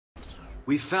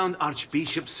We found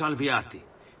Archbishop Salviati.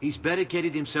 He's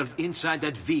barricaded himself inside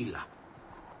that villa.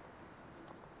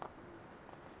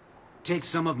 Take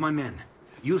some of my men.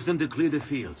 Use them to clear the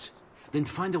fields. Then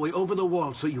find a way over the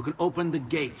wall so you can open the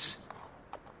gates.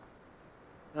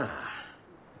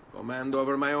 Command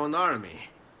over my own army.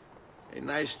 A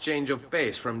nice change of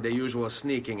pace from the usual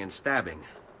sneaking and stabbing.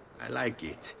 I like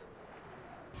it.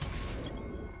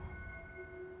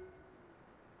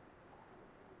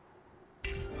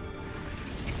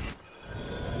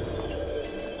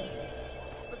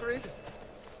 Agreed.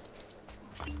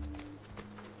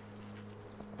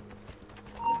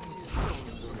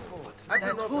 I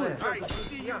can go for it. I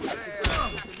see you there.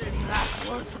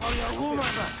 Works for your woman.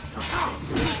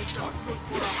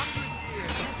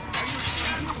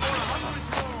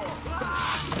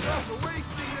 You're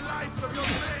wasting the lives of your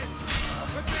friends.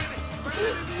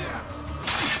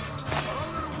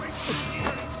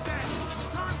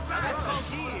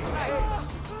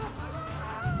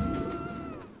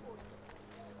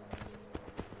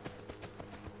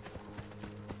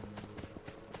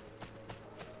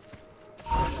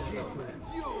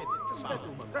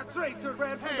 That traitor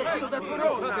ran through the field at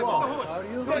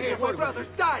Verona. Many of my brothers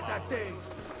died that day.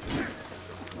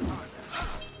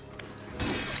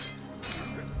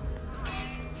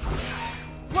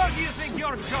 Where do you think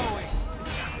you're going?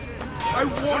 I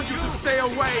warned you to stay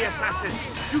away, assassin.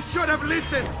 You should have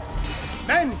listened.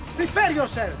 Men, prepare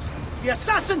yourselves. The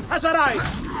assassin has arrived.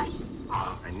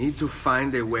 I need to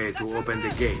find a way to open the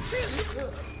gates.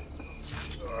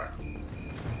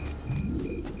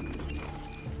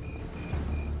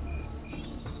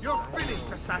 You're finished,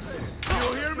 assassin.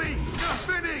 You hear me? You're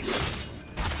finished.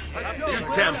 You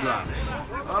Templars,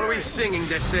 always singing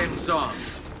the same song.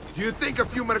 Do you think a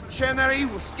few mercenary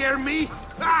will scare me?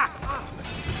 Ah!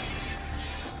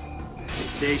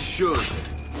 They should.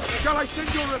 Shall I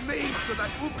send your remains to that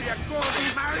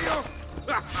Ubriacore, Mario?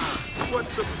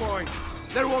 What's the point?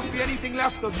 There won't be anything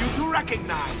left of you to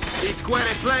recognize. It's quite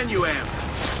a plan you have.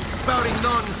 Spouting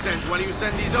nonsense while you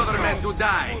send these other men to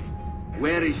die.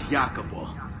 Where is Jacopo?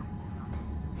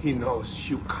 He knows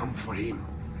you come for him,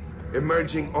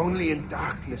 emerging only in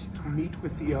darkness to meet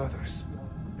with the others.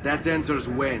 That answers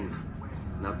when.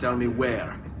 Now tell me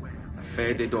where. La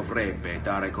fede dovrebbe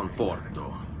dare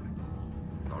conforto.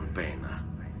 Non pena.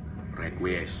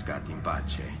 Requiescat in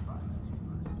pace.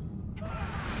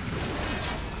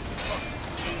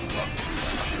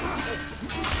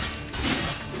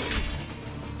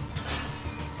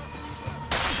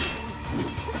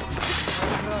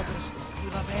 Brothers,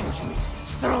 you'll avenge me.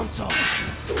 Stronzo!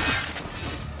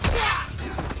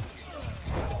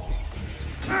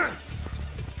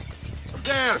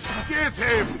 There! Get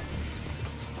him!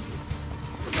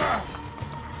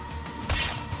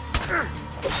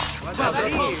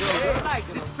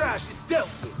 This trash is dealt